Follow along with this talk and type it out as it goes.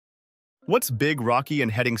What's big, rocky, and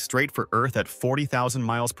heading straight for Earth at 40,000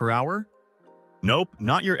 miles per hour? Nope,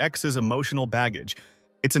 not your ex's emotional baggage.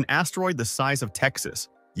 It's an asteroid the size of Texas.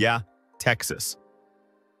 Yeah, Texas.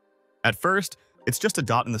 At first, it's just a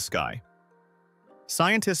dot in the sky.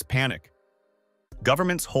 Scientists panic.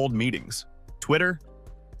 Governments hold meetings. Twitter,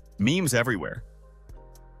 memes everywhere.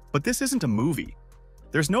 But this isn't a movie.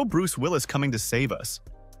 There's no Bruce Willis coming to save us.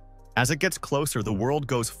 As it gets closer, the world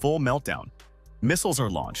goes full meltdown. Missiles are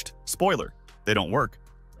launched. Spoiler, they don't work.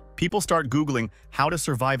 People start Googling how to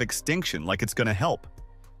survive extinction like it's gonna help.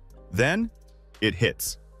 Then, it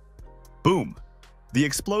hits. Boom. The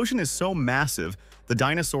explosion is so massive, the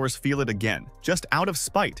dinosaurs feel it again, just out of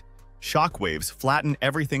spite. Shockwaves flatten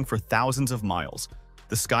everything for thousands of miles.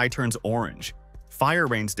 The sky turns orange. Fire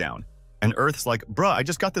rains down. And Earth's like, bruh, I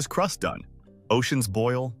just got this crust done. Oceans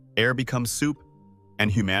boil, air becomes soup. And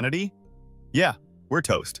humanity? Yeah, we're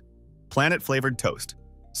toast. Planet-flavored toast.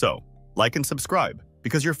 So, like and subscribe,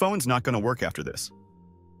 because your phone's not gonna work after this.